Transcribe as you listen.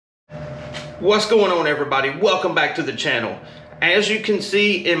What's going on, everybody? Welcome back to the channel. As you can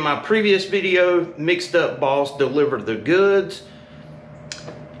see in my previous video, Mixed Up Boss delivered the goods.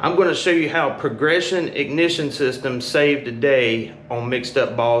 I'm going to show you how progression ignition system saved a day on Mixed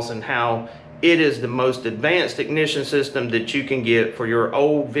Up Boss and how it is the most advanced ignition system that you can get for your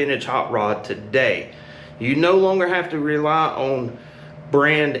old vintage hot rod today. You no longer have to rely on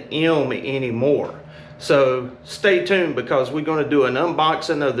brand M anymore. So stay tuned, because we're going to do an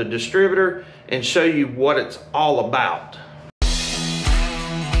unboxing of the distributor and show you what it's all about.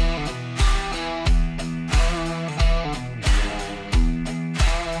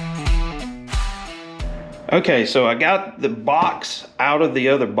 Okay, so I got the box out of the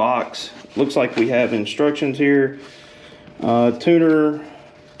other box. Looks like we have instructions here, tuner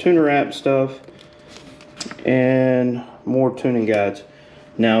app stuff, and more tuning guides.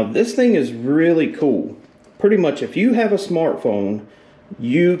 Now this thing is really cool. Pretty much if you have a smartphone,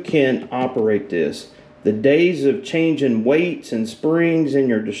 you can operate this. The days of changing weights and springs in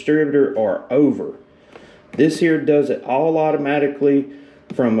your distributor are over. This here does it all automatically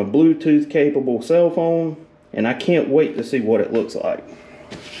from a Bluetooth capable cell phone, and I can't wait to see what it looks like.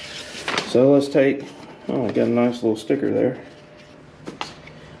 So let's take, oh, I got a nice little sticker there.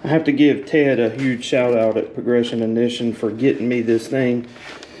 I have to give Ted a huge shout out at Progression Ignition for getting me this thing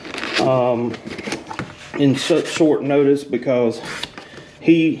in such short notice, because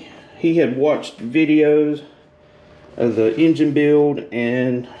he had watched videos of the engine build,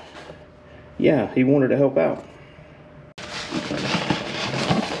 and yeah, he wanted to help out.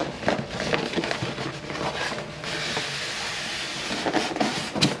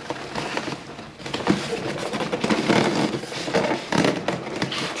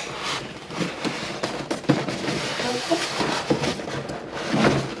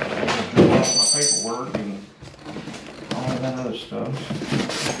 Paperwork and all that other stuff.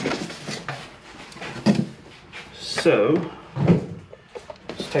 So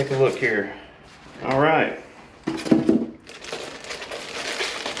let's take a look here. All right.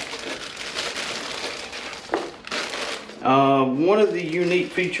 One of the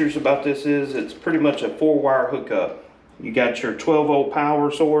unique features about this is it's pretty much a 4-wire hookup. You got your 12-volt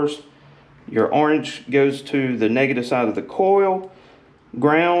power source. Your orange goes to the negative side of the coil,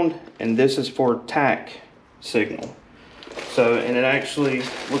 ground, and this is for tack signal. So, and it actually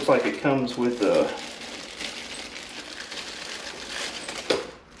looks like it comes with a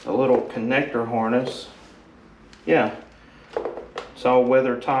little connector harness. Yeah, it's all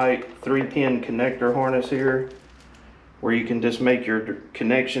weather tight 3-pin connector harness here, where you can just make your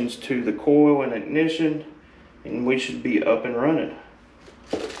connections to the coil and ignition, and we should be up and running.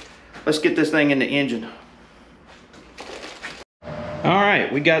 Let's get this thing in the engine.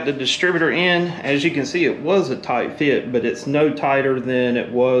 Alright, we got the distributor in. As you can see, it was a tight fit, but it's no tighter than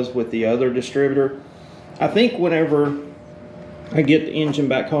it was with the other distributor. I think whenever I get the engine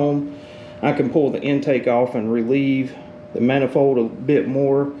back home, I can pull the intake off and relieve the manifold a bit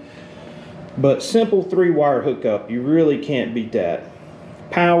more. But simple 3-wire hookup, you really can't beat that.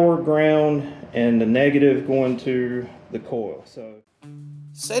 Power, ground, and the negative going to the coil. So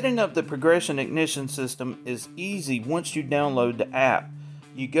setting up the progression ignition system is easy once you download the app.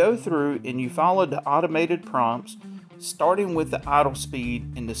 You go through and you follow the automated prompts, starting with the idle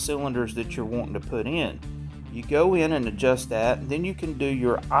speed and the cylinders that you're wanting to put in. You go in and adjust that, then you can do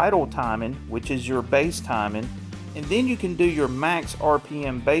your idle timing, which is your base timing, and then you can do your max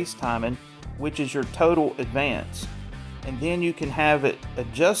RPM base timing, which is your total advance. And then you can have it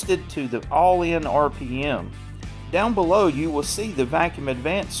adjusted to the all-in RPM. Down below you will see the vacuum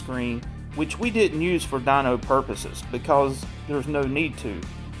advance screen, which we didn't use for dyno purposes because there's no need to.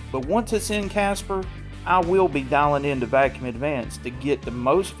 But once it's in CASPER, I will be dialing into vacuum advance to get the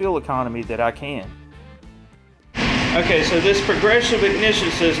most fuel economy that I can. Okay, so this progressive ignition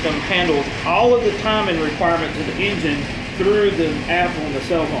system handles all of the timing requirements of the engine through the app on the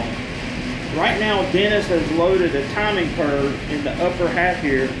cell phone. Right now Dennis has loaded a timing curve in the upper half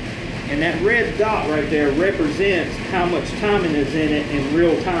here, and that red dot right there represents how much timing is in it in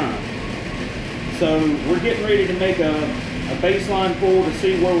real time. So we're getting ready to make a baseline pull to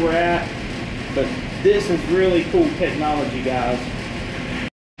see where we're at, but this is really cool technology, guys.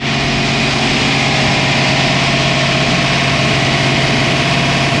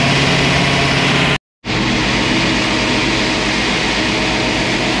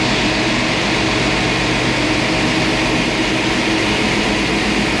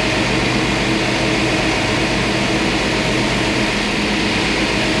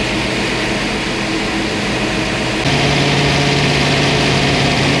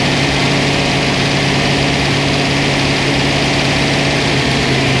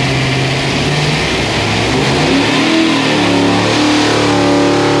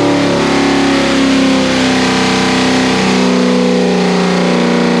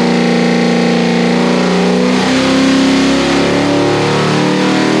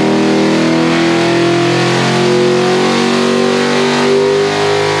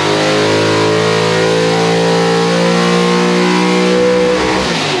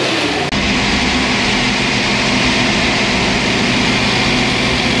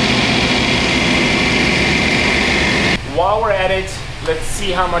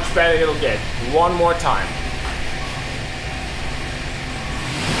 see how much better it'll get. One more time.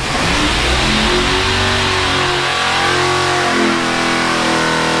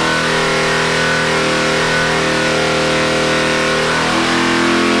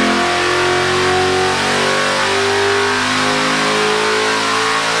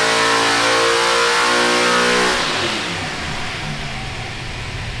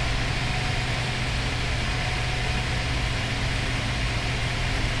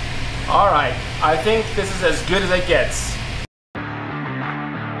 Alright, I think this is as good as it gets.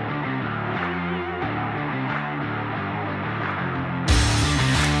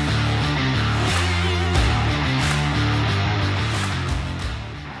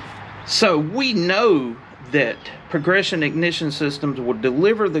 So we know that progression ignition systems will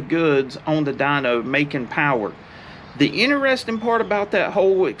deliver the goods on the dyno, making power. The interesting part about that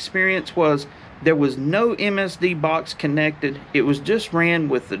whole experience was there was no MSD box connected. It was just ran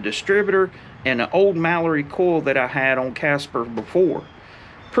with the distributor and an old Mallory coil that I had on CASPER before.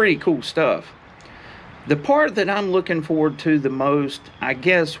 Pretty cool stuff. The part that I'm looking forward to the most, I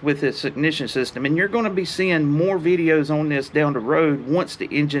guess, with this ignition system, and you're going to be seeing more videos on this down the road once the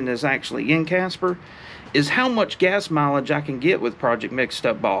engine is actually in CASPER, is how much gas mileage I can get with Project Mixed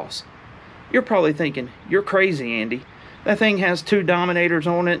Up Boss. You're probably thinking, you're crazy, Andy. That thing has 2 Dominators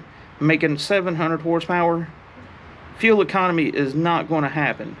on it, making 700 horsepower. Fuel economy is not going to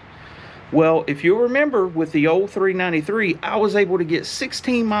happen. Well, if you remember with the old 393, I was able to get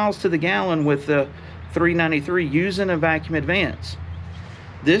 16 miles to the gallon with the 393 using a vacuum advance.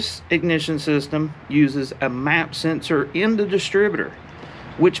 This ignition system uses a map sensor in the distributor,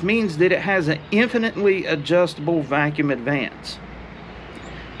 which means that it has an infinitely adjustable vacuum advance.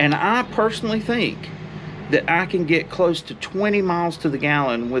 And I personally think that I can get close to 20 miles to the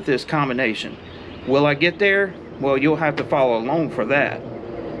gallon with this combination. Will I get there? Well, you'll have to follow along for that.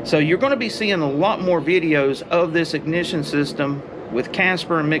 So you're going to be seeing a lot more videos of this ignition system with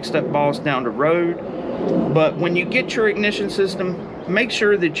CASPER and Mixed Up Boss down the road. But when you get your ignition system, make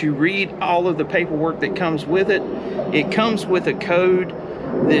sure that you read all of the paperwork that comes with it. It comes with a code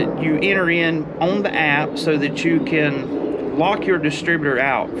that you enter in on the app so that you can lock your distributor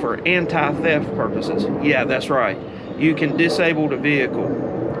out for anti-theft purposes. Yeah, that's right. You can disable the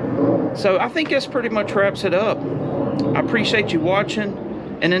vehicle. So I think this pretty much wraps it up. I appreciate you watching.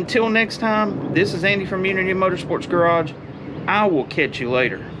 And until next time, this is Andy from Unity Motorsports Garage. I will catch you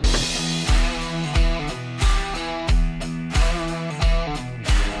later.